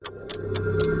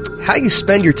How you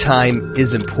spend your time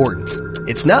is important.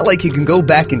 It's not like you can go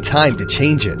back in time to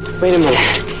change it. Wait a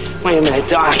minute,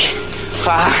 Doc.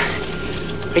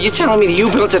 Are you telling me that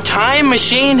you built a time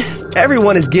machine?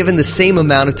 Everyone is given the same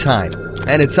amount of time,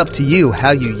 and it's up to you how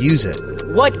you use it.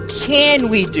 What can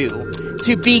we do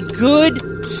to be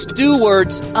good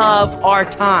stewards of our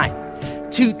time?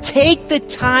 To take the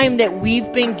time that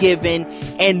we've been given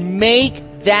and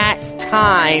make that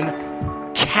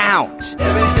time count.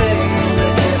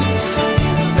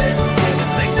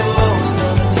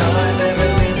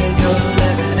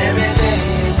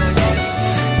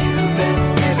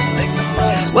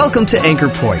 Welcome to Anchor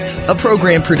Points, a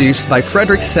program produced by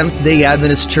Frederick Seventh-day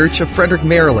Adventist Church of Frederick,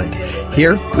 Maryland.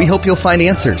 Here, we hope you'll find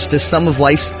answers to some of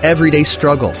life's everyday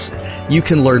struggles. You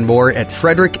can learn more at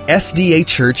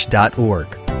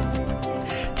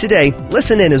fredericksdachurch.org. Today,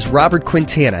 listen in as Robert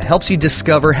Quintana helps you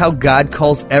discover how God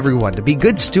calls everyone to be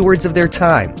good stewards of their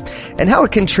time and how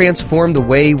it can transform the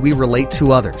way we relate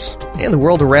to others and the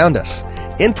world around us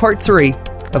in Part 3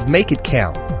 of Make It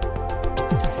Count.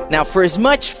 Now, for as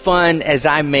much fun as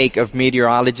I make of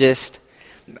meteorologists,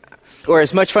 or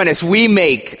as much fun as we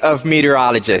make of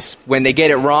meteorologists when they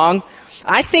get it wrong,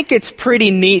 I think it's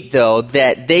pretty neat, though,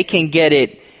 that they can get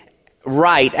it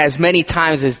right as many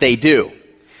times as they do.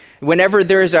 Whenever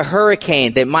there's a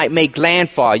hurricane that might make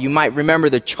landfall, you might remember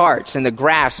the charts and the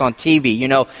graphs on TV,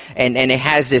 and it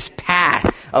has this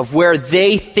path of where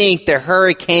they think the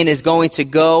hurricane is going to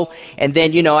go. And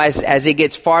then, as it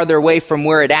gets farther away from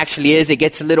where it actually is, it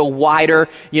gets a little wider.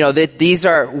 That these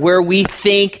are where we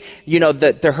think,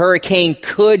 that the hurricane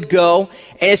could go.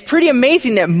 And it's pretty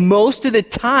amazing that most of the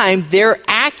time they're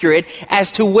accurate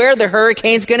as to where the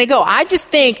hurricane's going to go. I just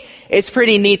think it's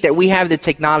pretty neat that we have the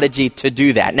technology to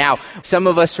do that. Now, some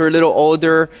of us who are a little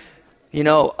older,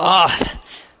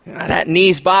 that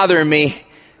knee's bothering me.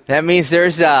 That means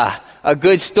there's a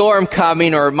good storm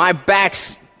coming, or my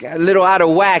back's a little out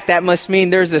of whack. That must mean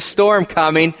there's a storm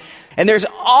coming. And there's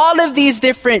all of these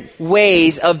different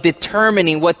ways of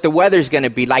determining what the weather's going to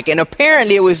be like. And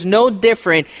apparently it was no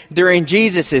different during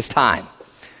Jesus' time.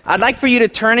 I'd like for you to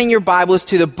turn in your Bibles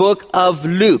to the book of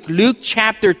Luke. Luke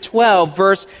chapter 12,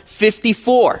 verse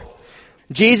 54.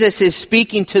 Jesus is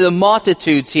speaking to the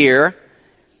multitudes here.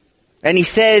 And he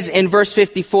says in verse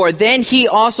 54, "Then he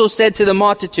also said to the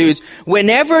multitudes,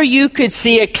 whenever you could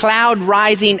see a cloud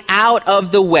rising out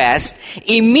of the west,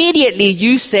 immediately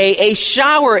you say a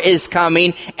shower is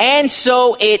coming, and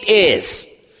so it is."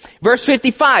 Verse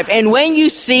 55, "And when you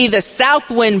see the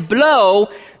south wind blow,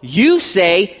 you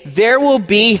say there will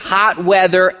be hot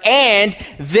weather, and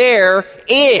there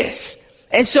is."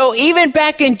 And so even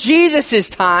back in Jesus'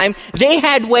 time, they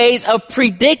had ways of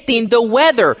predicting the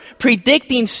weather,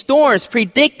 predicting storms,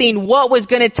 predicting what was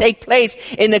going to take place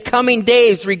in the coming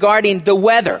days regarding the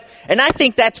weather. And I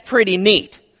think that's pretty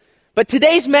neat. But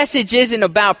today's message isn't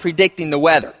about predicting the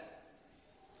weather.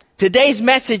 Today's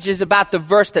message is about the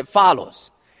verse that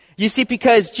follows. You see,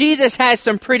 because Jesus has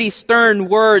some pretty stern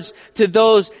words to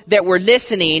those that were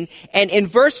listening. And in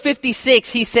verse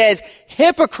 56, he says,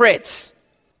 "Hypocrites."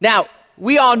 Now,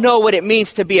 we all know what it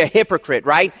means to be a hypocrite,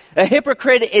 right? A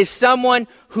hypocrite is someone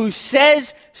who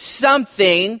says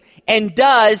something and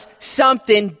does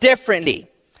something differently.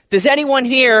 Does anyone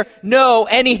here know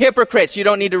any hypocrites? You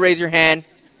don't need to raise your hand.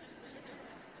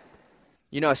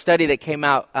 A study that came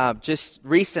out just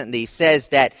recently says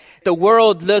that the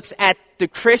world looks at the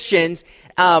Christians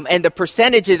and the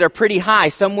percentages are pretty high.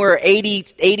 Somewhere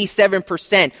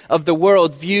 87% of the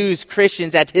world views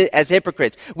Christians as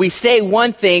hypocrites. We say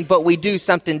one thing, but we do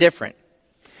something different.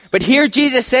 But here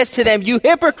Jesus says to them, "You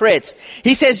hypocrites."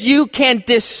 He says, "You can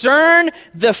discern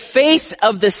the face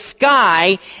of the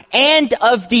sky and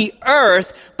of the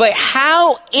earth, but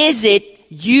how is it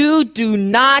you do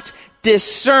not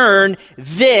discern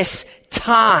this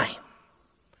time?"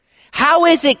 How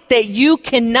is it that you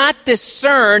cannot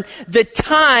discern the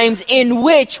times in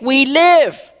which we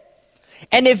live?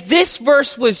 And if this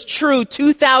verse was true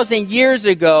 2,000 years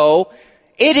ago,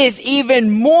 it is even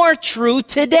more true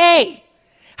today.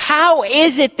 How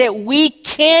is it that we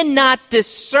cannot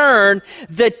discern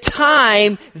the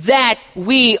time that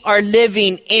we are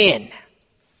living in?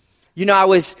 I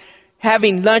was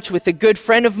having lunch with a good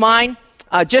friend of mine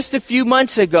just a few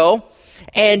months ago.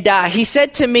 And he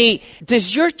said to me,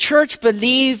 "Does your church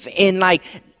believe in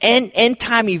end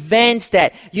time events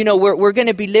that, we're going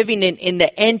to be living in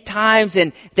the end times,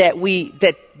 and that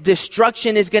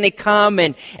destruction is going to come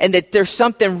and that there's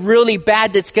something really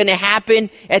bad that's going to happen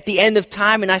at the end of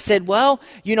time. And I said, well,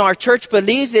 our church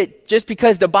believes it just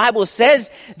because the Bible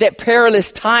says that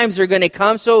perilous times are going to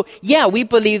come. So yeah, we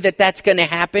believe that that's going to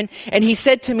happen. And he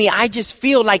said to me, I just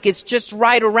feel like it's just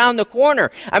right around the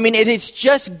corner. I mean, it is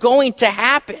just going to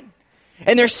happen.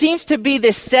 And there seems to be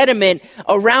this sentiment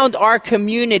around our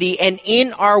community and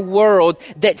in our world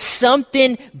that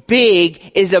something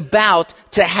big is about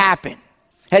to happen.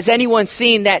 Has anyone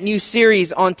seen that new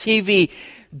series on TV,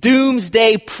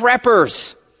 Doomsday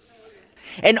Preppers?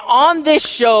 And on this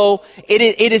show,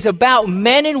 it is about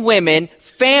men and women,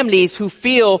 families who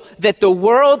feel that the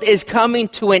world is coming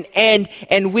to an end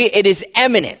and it is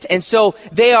imminent. And so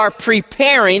they are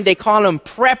preparing, they call them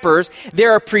preppers, they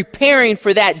are preparing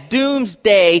for that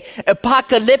doomsday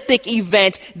apocalyptic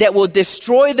event that will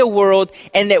destroy the world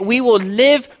and that we will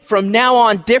live from now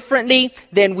on differently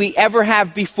than we ever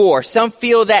have before. Some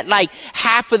feel that like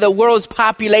half of the world's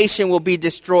population will be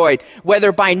destroyed,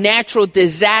 whether by natural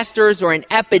disasters or an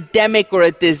epidemic or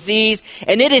a disease.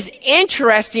 And it is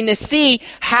interesting to see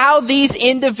how these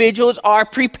individuals are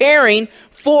preparing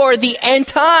for the end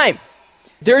time.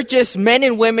 They're just men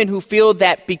and women who feel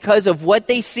that because of what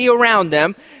they see around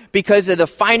them, because of the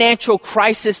financial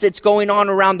crisis that's going on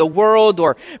around the world,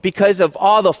 or because of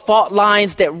all the fault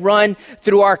lines that run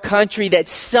through our country, that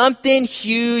something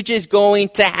huge is going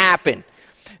to happen.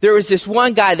 There was this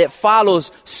one guy that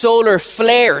follows solar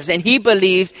flares, and he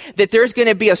believes that there's going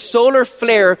to be a solar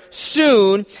flare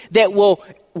soon that will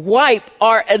wipe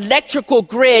our electrical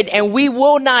grid, and we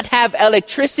will not have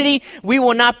electricity. We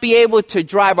will not be able to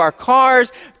drive our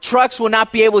cars. Trucks will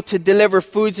not be able to deliver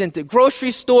foods into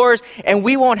grocery stores, and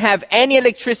we won't have any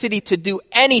electricity to do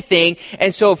anything.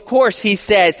 And so, of course, he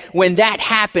says, when that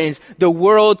happens, the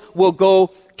world will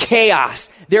go chaos.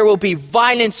 There will be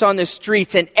violence on the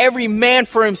streets, and every man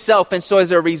for himself. And so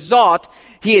as a result,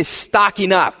 he is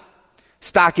stocking up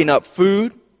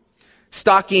food,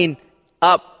 stocking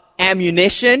up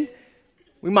ammunition.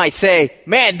 We might say,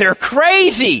 man, they're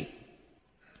crazy.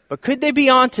 But could they be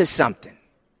onto something?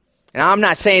 And I'm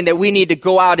not saying that we need to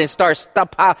go out and start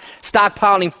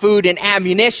stockpiling food and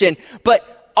ammunition,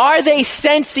 but are they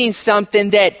sensing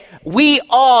something that we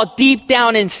all deep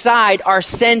down inside are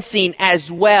sensing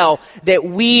as well, that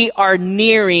we are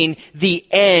nearing the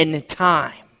end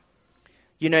time?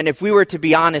 And if we were to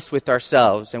be honest with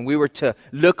ourselves and we were to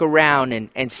look around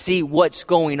and see what's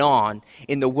going on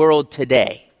in the world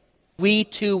today, we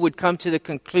too would come to the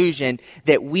conclusion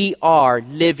that we are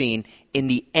living in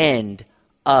the end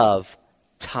of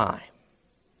time.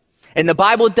 And the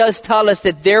Bible does tell us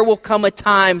that there will come a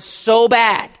time so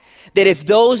bad that if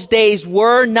those days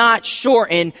were not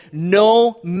shortened,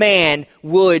 no man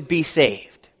would be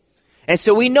saved. And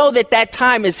so we know that that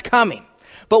time is coming.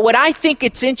 But what I think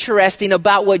it's interesting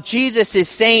about what Jesus is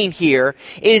saying here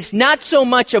is not so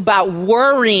much about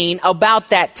worrying about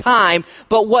that time,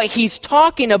 but what he's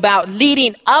talking about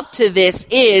leading up to this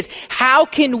is how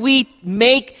can we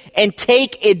make and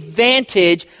take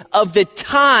advantage of the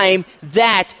time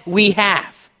that we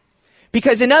have?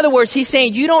 Because in other words, he's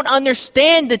saying you don't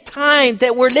understand the time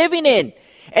that we're living in.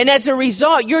 And as a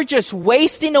result, you're just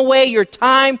wasting away your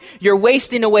time, you're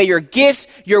wasting away your gifts,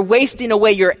 you're wasting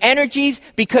away your energies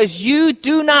because you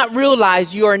do not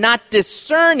realize you are not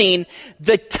discerning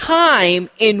the time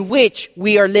in which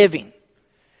we are living.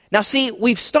 Now see,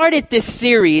 we've started this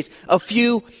series a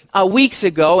few weeks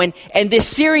ago, and this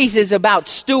series is about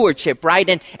stewardship, right?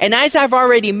 And as I've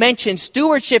already mentioned,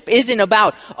 stewardship isn't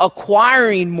about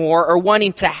acquiring more or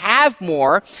wanting to have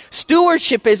more.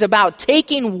 Stewardship is about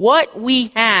taking what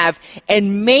we have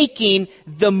and making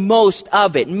the most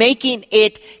of it, making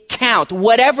it count,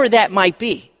 whatever that might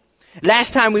be.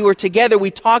 Last time we were together,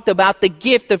 we talked about the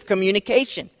gift of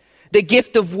communication. The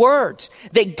gift of words,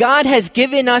 that God has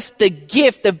given us the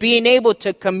gift of being able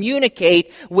to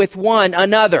communicate with one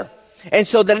another. And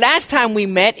so the last time we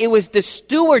met, it was the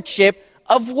stewardship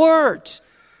of words,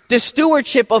 the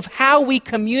stewardship of how we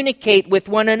communicate with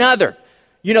one another.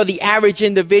 The average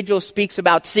individual speaks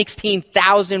about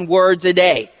 16,000 words a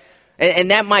day.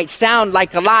 And that might sound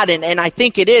like a lot, and I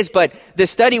think it is, but the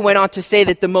study went on to say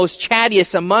that the most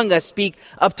chattiest among us speak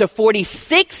up to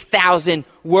 46,000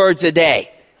 words a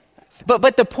day.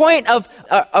 But the point of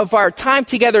our time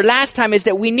together last time is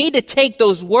that we need to take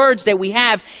those words that we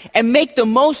have and make the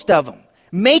most of them.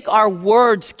 Make our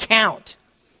words count.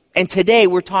 And today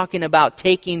we're talking about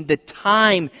taking the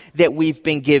time that we've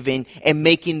been given and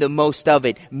making the most of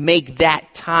it. Make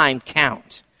that time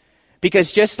count.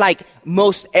 Because just like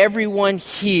most everyone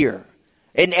here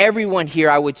And everyone here,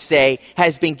 I would say,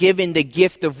 has been given the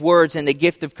gift of words and the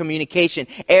gift of communication.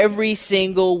 Every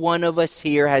single one of us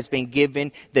here has been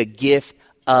given the gift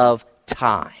of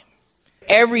time.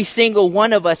 Every single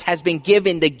one of us has been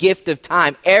given the gift of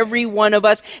time. Every one of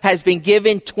us has been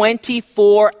given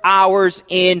 24 hours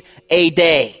in a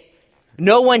day.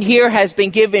 No one here has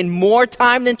been given more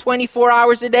time than 24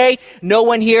 hours a day. No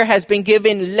one here has been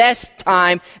given less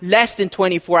time, less than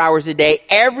 24 hours a day.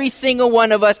 Every single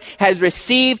one of us has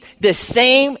received the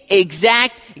same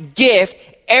exact gift.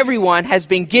 Everyone has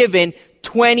been given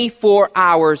 24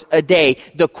 hours a day.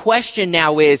 The question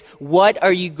now is, what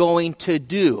are you going to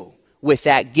do with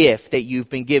that gift that you've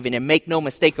been given? And make no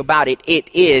mistake about it,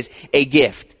 it is a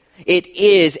gift. It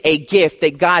is a gift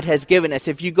that God has given us.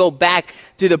 If you go back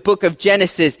to the book of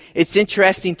Genesis, it's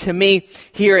interesting to me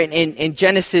here in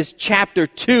Genesis chapter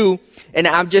 2, and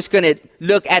I'm just going to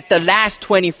look at the last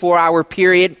 24-hour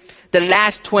period, the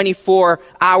last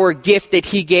 24-hour gift that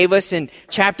he gave us. In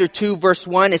chapter 2, verse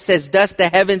 1, it says, "Thus the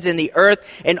heavens and the earth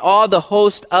and all the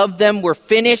host of them were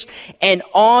finished. And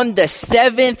on the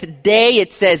seventh day,"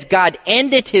 it says, "God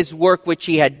ended his work which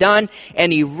he had done,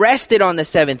 and he rested on the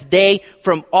seventh day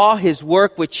from all his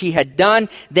work which he had done.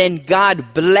 Then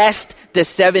God blessed the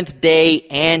seventh day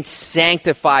and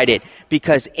sanctified it,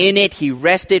 because in it he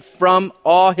rested from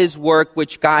all his work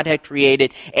which God had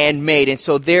created and made." And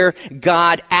so there,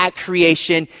 God at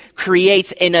creation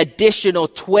creates an additional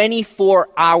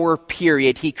 24-hour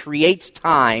period. He creates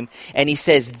time, and he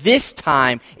says this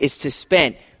time is to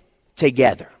spend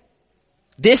together.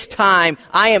 This time,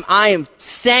 I am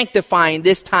sanctifying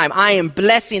this time. I am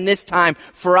blessing this time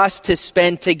for us to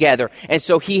spend together. And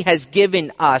so he has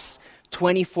given us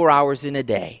 24 hours in a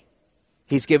day.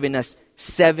 He's given us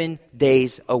 7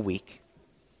 days a week.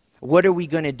 What are we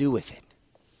going to do with it?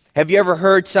 Have you ever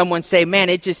heard someone say, "Man,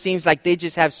 it just seems like they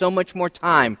just have so much more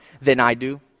time than I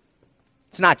do"?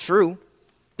 It's not true.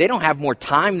 They don't have more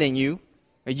time than you.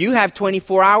 You have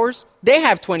 24 hours. They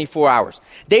have 24 hours.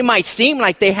 They might seem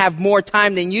like they have more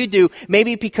time than you do,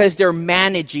 maybe because they're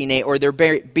managing it or they're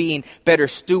being better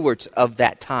stewards of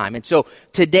that time. And so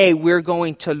today we're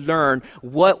going to learn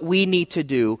what we need to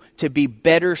do to be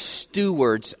better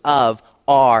stewards of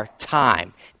our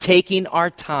time, taking our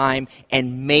time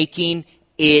and making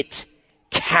it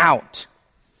count.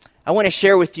 I want to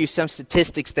share with you some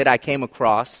statistics that I came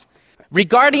across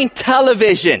regarding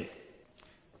television.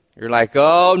 You're like,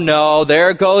 "Oh no,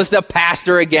 there goes the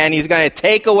pastor again. He's going to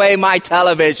take away my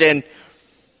television."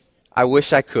 I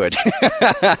wish I could,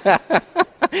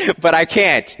 but I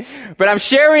can't. But I'm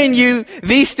sharing you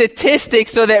these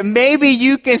statistics so that maybe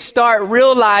you can start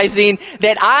realizing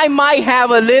that I might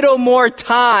have a little more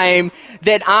time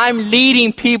that I'm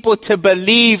leading people to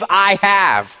believe I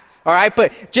have. All right,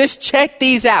 but just check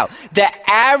these out. The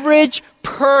average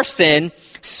person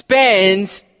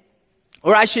spends,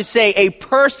 or I should say a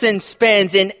person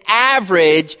spends an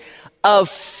average of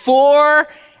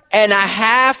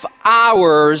 4.5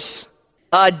 hours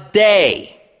a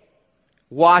day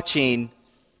watching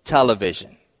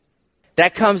television.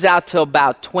 That comes out to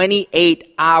about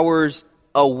 28 hours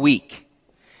a week.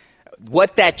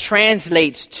 What that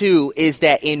translates to is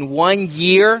that in 1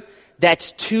 year,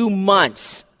 that's 2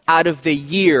 months out of the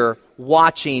year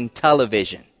watching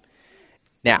television.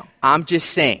 Now, I'm just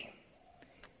saying,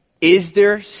 is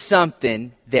there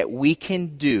something that we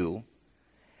can do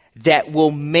that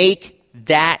will make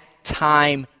that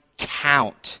time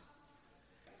count?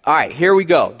 All right, here we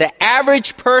go. The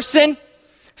average person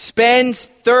spends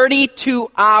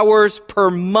 32 hours per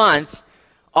month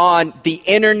on the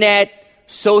internet,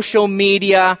 social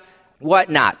media,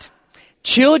 whatnot.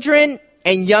 Children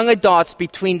and young adults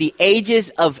between the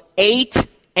ages of 8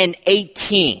 and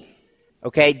 18,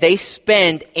 okay, they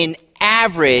spend an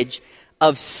average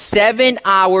of 7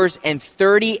 hours and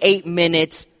 38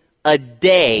 minutes a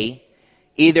day,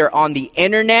 either on the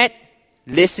internet,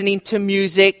 listening to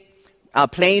music,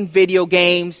 playing video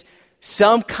games,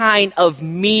 some kind of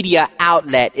media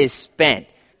outlet is spent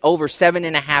over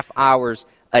 7.5 hours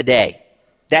a day.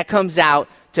 That comes out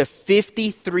to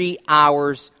 53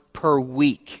 hours per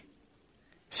week.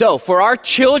 So for our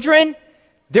children,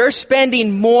 they're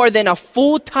spending more than a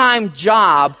full-time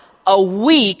job a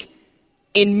week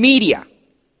in media.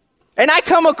 And I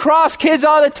come across kids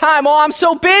all the time, "Oh, I'm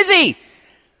so busy."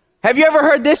 Have you ever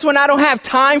heard this one? "I don't have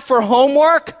time for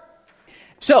homework."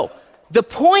 So the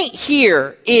point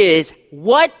here is,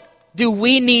 what do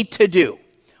we need to do?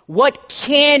 What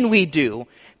can we do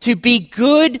to be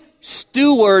good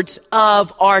stewards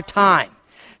of our time?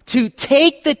 To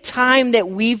take the time that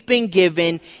we've been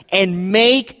given and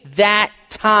make that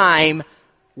time,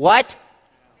 what?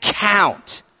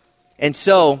 Count. And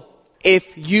so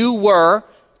if you were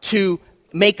to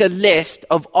make a list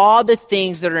of all the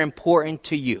things that are important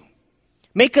to you.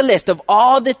 Make a list of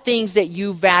all the things that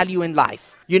you value in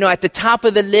life. You know, at the top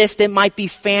of the list, it might be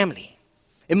family.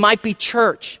 It might be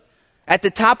church. At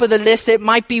the top of the list, it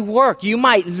might be work. You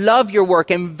might love your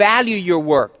work and value your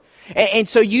work. And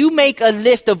so you make a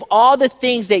list of all the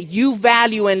things that you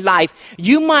value in life.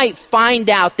 You might find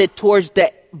out that towards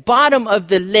the bottom of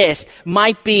the list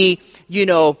might be,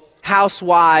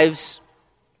 Housewives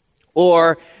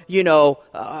or,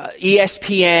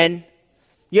 ESPN.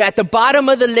 Yeah, at the bottom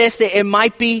of the list, it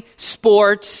might be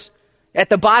sports. At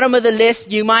the bottom of the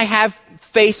list, you might have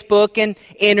Facebook and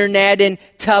internet and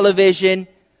television.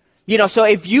 So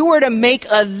if you were to make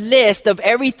a list of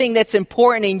everything that's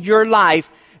important in your life,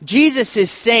 Jesus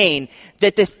is saying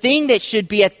that the thing that should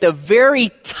be at the very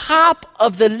top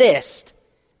of the list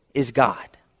is God.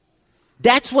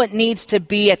 That's what needs to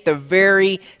be at the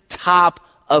very top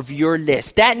of your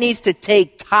list. That needs to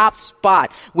take top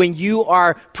spot when you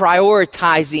are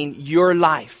prioritizing your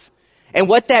life. And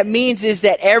what that means is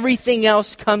that everything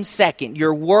else comes second.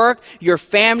 Your work, your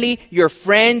family, your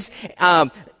friends,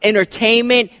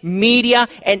 entertainment, media,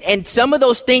 and some of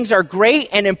those things are great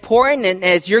and important. And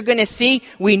as you're going to see,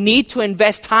 we need to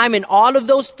invest time in all of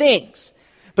those things.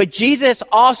 But Jesus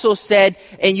also said,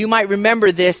 and you might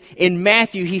remember this in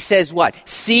Matthew, he says what?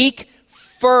 Seek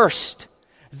first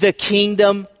the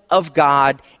kingdom of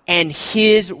God and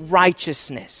his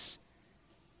righteousness.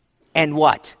 And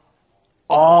what?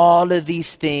 All of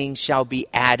these things shall be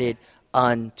added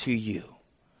unto you.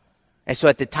 And so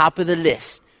at the top of the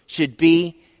list should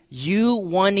be you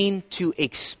wanting to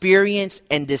experience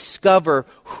and discover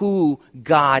who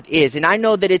God is. And I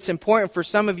know that it's important for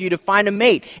some of you to find a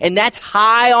mate, and that's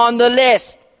high on the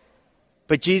list.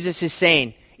 But Jesus is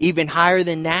saying, even higher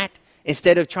than that,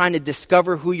 instead of trying to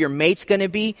discover who your mate's going to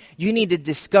be, you need to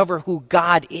discover who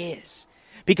God is.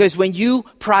 Because when you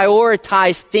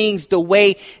prioritize things the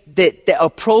way that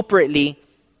appropriately,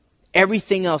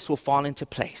 everything else will fall into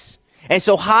place. And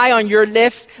so high on your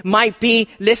list might be,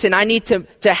 listen, I need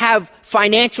to have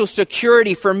financial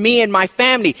security for me and my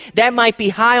family. That might be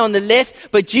high on the list,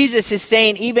 but Jesus is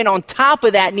saying even on top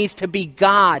of that needs to be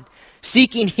God,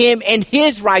 seeking him and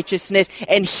his righteousness,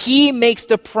 and he makes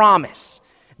the promise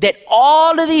that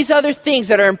all of these other things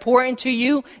that are important to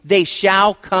you, they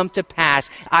shall come to pass.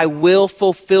 I will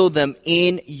fulfill them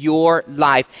in your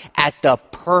life at the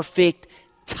perfect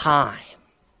time.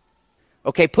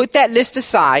 Okay, put that list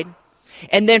aside.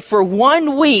 And then for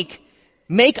 1 week,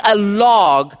 make a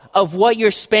log of what you're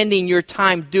spending your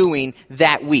time doing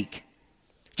that week.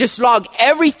 Just log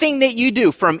everything that you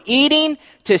do, from eating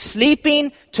to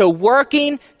sleeping to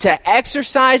working to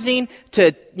exercising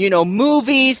to,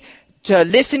 movies to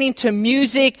listening to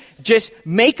music. Just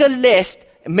make a list,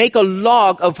 make a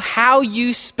log of how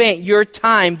you spent your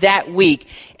time that week.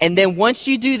 And then once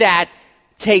you do that,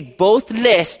 take both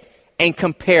lists and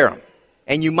compare them.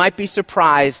 And you might be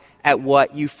surprised at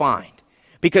what you find.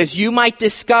 Because you might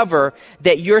discover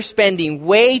that you're spending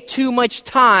way too much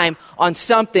time on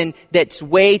something that's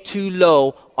way too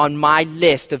low on my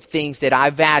list of things that I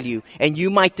value. And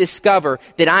you might discover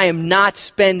that I am not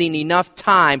spending enough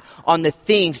time on the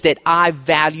things that I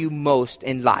value most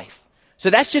in life. So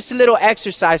that's just a little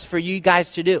exercise for you guys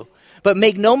to do. But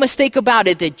make no mistake about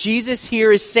it that Jesus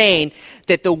here is saying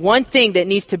that the one thing that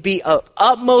needs to be of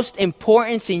utmost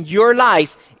importance in your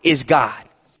life is God.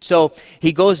 So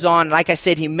he goes on, like I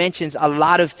said, he mentions a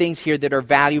lot of things here that are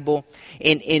valuable.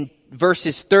 In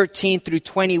verses 13 through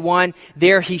 21,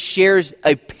 there he shares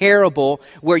a parable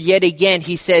where yet again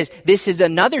he says, this is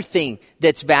another thing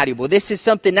that's valuable. This is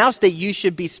something else that you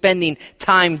should be spending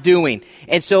time doing.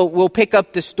 And so we'll pick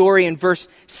up the story in verse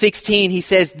 16. He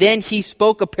says, then he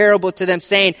spoke a parable to them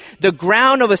saying, the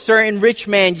ground of a certain rich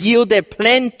man yielded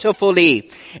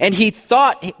plentifully. And he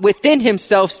thought within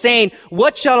himself saying,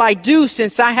 what shall I do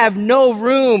since I have no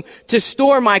room to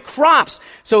store my crops?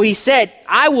 So he said,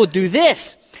 I will do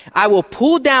this. I will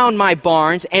pull down my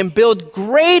barns and build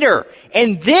greater,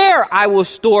 and there I will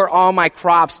store all my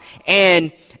crops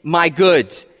and my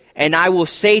goods. And I will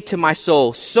say to my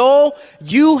soul, soul,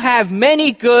 you have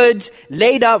many goods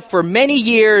laid up for many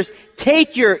years.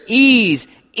 Take your ease,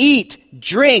 eat,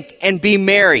 drink, and be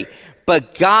merry.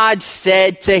 But God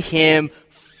said to him,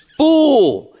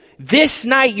 fool, this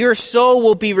night your soul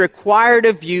will be required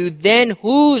of you. Then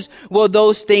whose will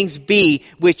those things be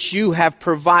which you have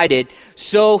provided?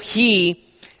 So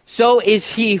is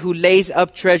he who lays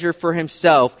up treasure for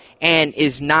himself and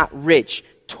is not rich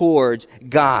towards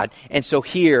God. And so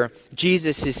here,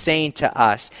 Jesus is saying to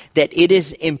us that it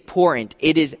is important,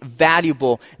 it is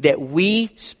valuable that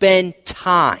we spend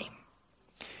time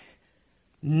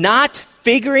not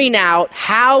figuring out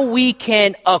how we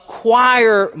can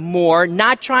acquire more,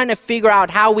 not trying to figure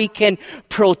out how we can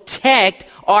protect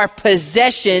our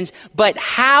possessions, but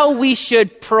how we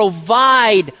should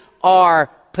provide our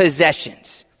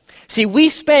possessions. See, we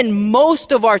spend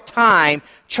most of our time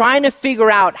trying to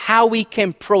figure out how we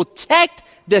can protect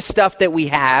the stuff that we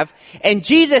have. And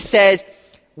Jesus says,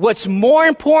 what's more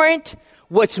important,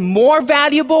 what's more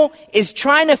valuable is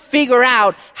trying to figure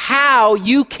out how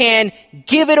you can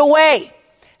give it away,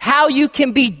 how you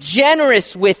can be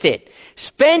generous with it.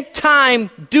 Spend time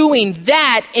doing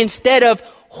that instead of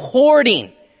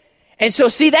hoarding. And so,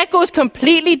 see, that goes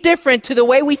completely different to the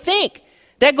way we think.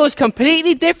 That goes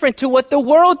completely different to what the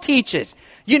world teaches.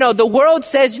 You know, the world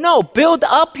says, no, build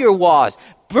up your walls.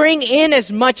 Bring in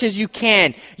as much as you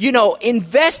can. You know,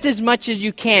 invest as much as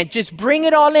you can. Just bring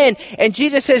it all in. And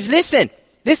Jesus says, listen,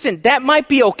 that might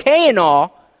be okay and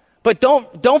all, but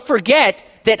don't forget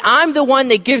that I'm the one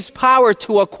that gives power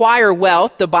to acquire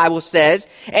wealth, the Bible says.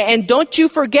 And don't you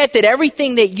forget that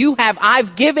everything that you have,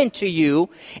 I've given to you.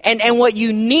 And what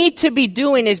you need to be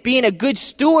doing is being a good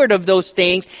steward of those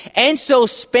things. And so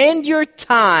spend your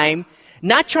time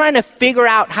not trying to figure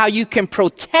out how you can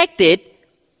protect it.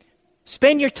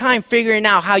 Spend your time figuring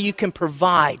out how you can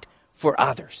provide for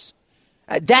others.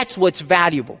 That's what's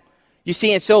valuable. You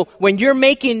see, and so when you're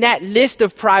making that list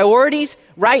of priorities,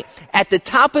 right, at the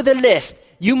top of the list,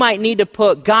 you might need to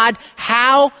put, God,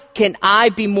 how can I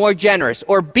be more generous,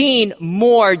 or being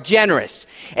more generous?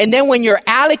 And then when you're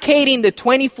allocating the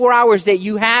 24 hours that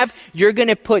you have, you're going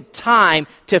to put time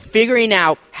to figuring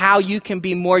out how you can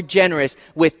be more generous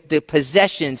with the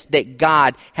possessions that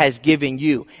God has given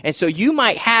you. And so you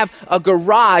might have a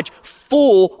garage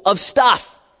full of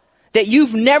stuff that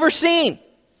you've never seen.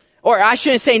 Or I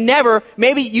shouldn't say never,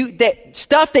 maybe that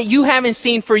stuff that you haven't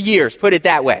seen for years, put it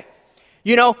that way.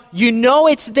 You know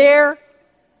it's there.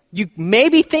 You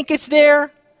maybe think it's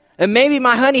there. And maybe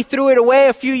my honey threw it away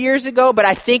a few years ago, but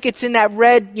I think it's in that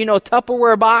red,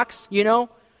 Tupperware box,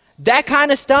 that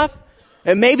kind of stuff.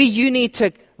 And maybe you need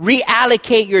to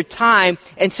reallocate your time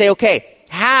and say, okay,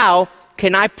 how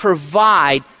can I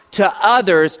provide to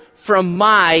others from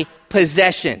my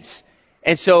possessions?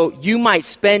 And so you might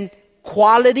spend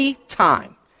quality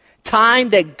time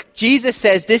that Jesus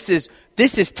says this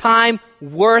is time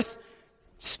worth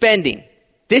spending.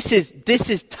 This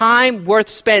is time worth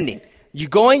spending. You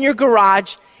go in your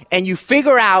garage and you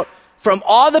figure out from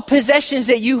all the possessions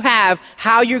that you have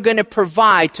how you're going to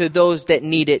provide to those that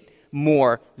need it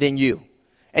more than you.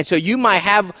 And so you might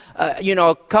have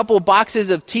a couple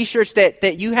boxes of t-shirts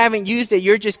that you haven't used that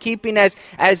you're just keeping as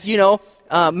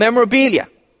memorabilia.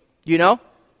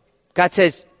 God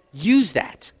says, use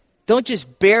that. Don't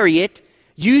just bury it.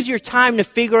 Use your time to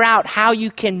figure out how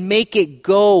you can make it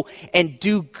go and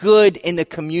do good in the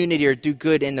community or do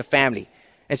good in the family.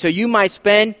 And so you might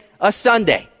spend a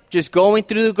Sunday just going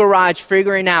through the garage,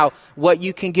 figuring out what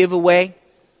you can give away,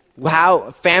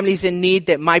 how families in need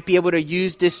that might be able to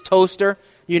use this toaster.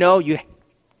 You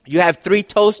have 3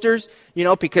 toasters,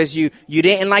 because you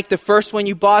didn't like the first one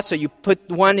you bought, so you put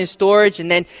one in storage, and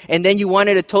then you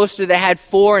wanted a toaster that had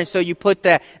 4, and so you put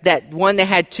that one that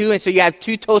had 2, and so you have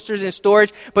 2 toasters in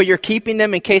storage, but you're keeping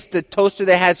them in case the toaster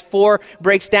that has 4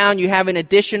 breaks down, you have an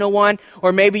additional one,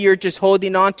 or maybe you're just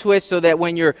holding on to it so that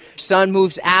when your son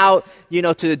moves out,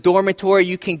 to the dormitory,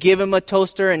 you can give him a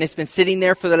toaster, and it's been sitting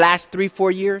there for the last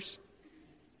 3-4 years.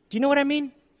 Do you know what I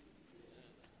mean?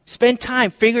 Spend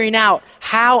time figuring out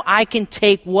how I can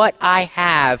take what I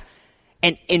have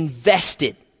and invest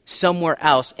it somewhere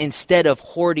else instead of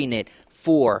hoarding it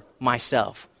for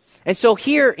myself. And so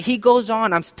here he goes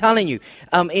on, I'm telling you,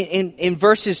 in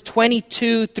verses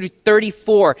 22 through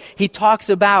 34, he talks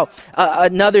about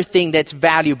another thing that's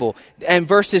valuable. And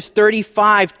verses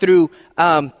 35 through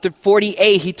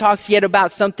 48, he talks yet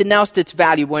about something else that's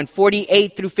valuable. And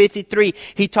 48 through 53,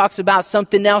 he talks about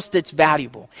something else that's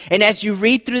valuable. And as you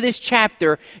read through this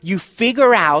chapter, you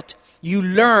figure out, you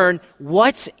learn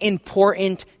what's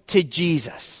important to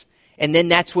Jesus. And then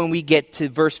that's when we get to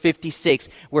verse 56,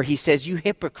 where he says, you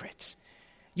hypocrites,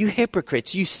 you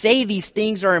say these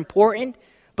things are important,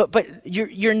 but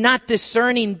you're not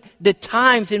discerning the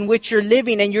times in which you're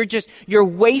living, and you're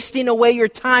wasting away your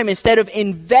time instead of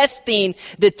investing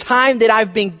the time that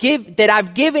I've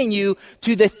given you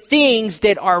to the things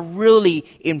that are really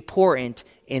important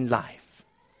in life.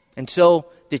 And so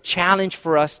the challenge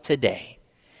for us today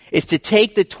is to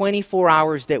take the 24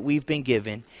 hours that we've been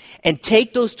given and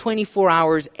take those 24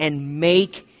 hours and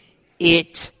make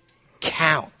it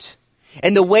count.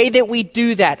 And the way that we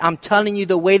do that, I'm telling you,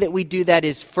 the way that we do that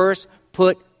is first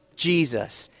put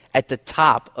Jesus at the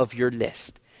top of your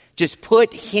list. Just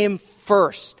put him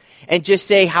first. And just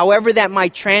say, however that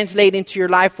might translate into your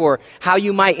life or how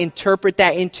you might interpret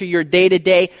that into your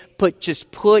day-to-day, just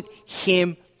put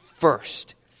him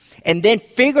first. And then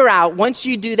figure out, once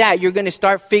you do that, you're going to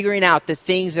start figuring out the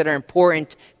things that are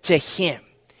important to him.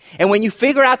 And when you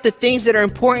figure out the things that are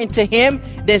important to him,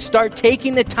 then start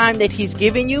taking the time that he's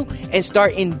given you and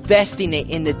start investing it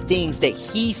in the things that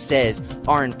he says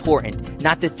are important.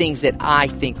 Not the things that I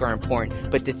think are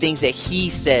important, but the things that he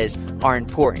says are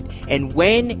important. And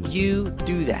when you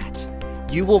do that,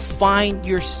 you will find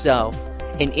yourself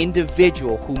an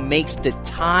individual who makes the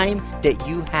time that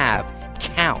you have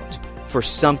count for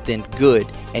something good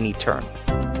and eternal.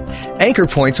 Anchor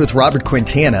Points with Robert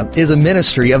Quintana is a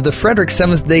ministry of the Frederick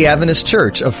Seventh-day Adventist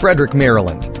Church of Frederick,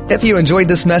 Maryland. If you enjoyed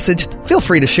this message, feel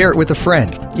free to share it with a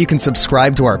friend. You can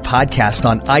subscribe to our podcast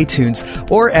on iTunes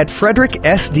or at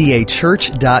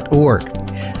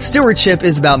fredericksdachurch.org. Stewardship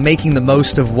is about making the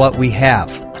most of what we have,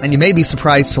 and you may be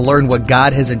surprised to learn what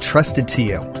God has entrusted to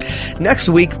you. Next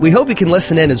week, we hope you can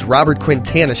listen in as Robert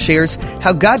Quintana shares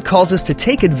how God calls us to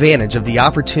take advantage of the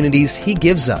opportunities he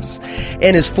gives us.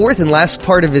 In his fourth and last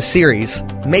part of his series,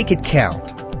 Make It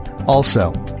Count.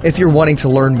 Also, if you're wanting to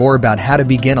learn more about how to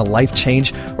begin a life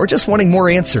change or just wanting more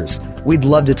answers, we'd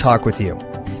love to talk with you.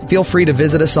 Feel free to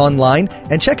visit us online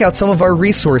and check out some of our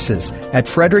resources at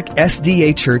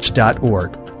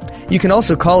fredericksdachurch.org. You can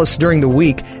also call us during the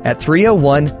week at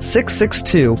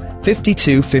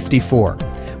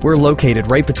 301-662-5254. We're located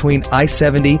right between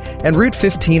I-70 and Route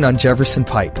 15 on Jefferson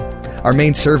Pike. Our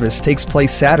main service takes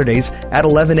place Saturdays at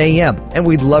 11 a.m., and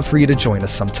we'd love for you to join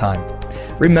us sometime.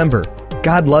 Remember,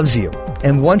 God loves you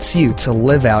and wants you to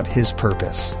live out his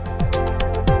purpose.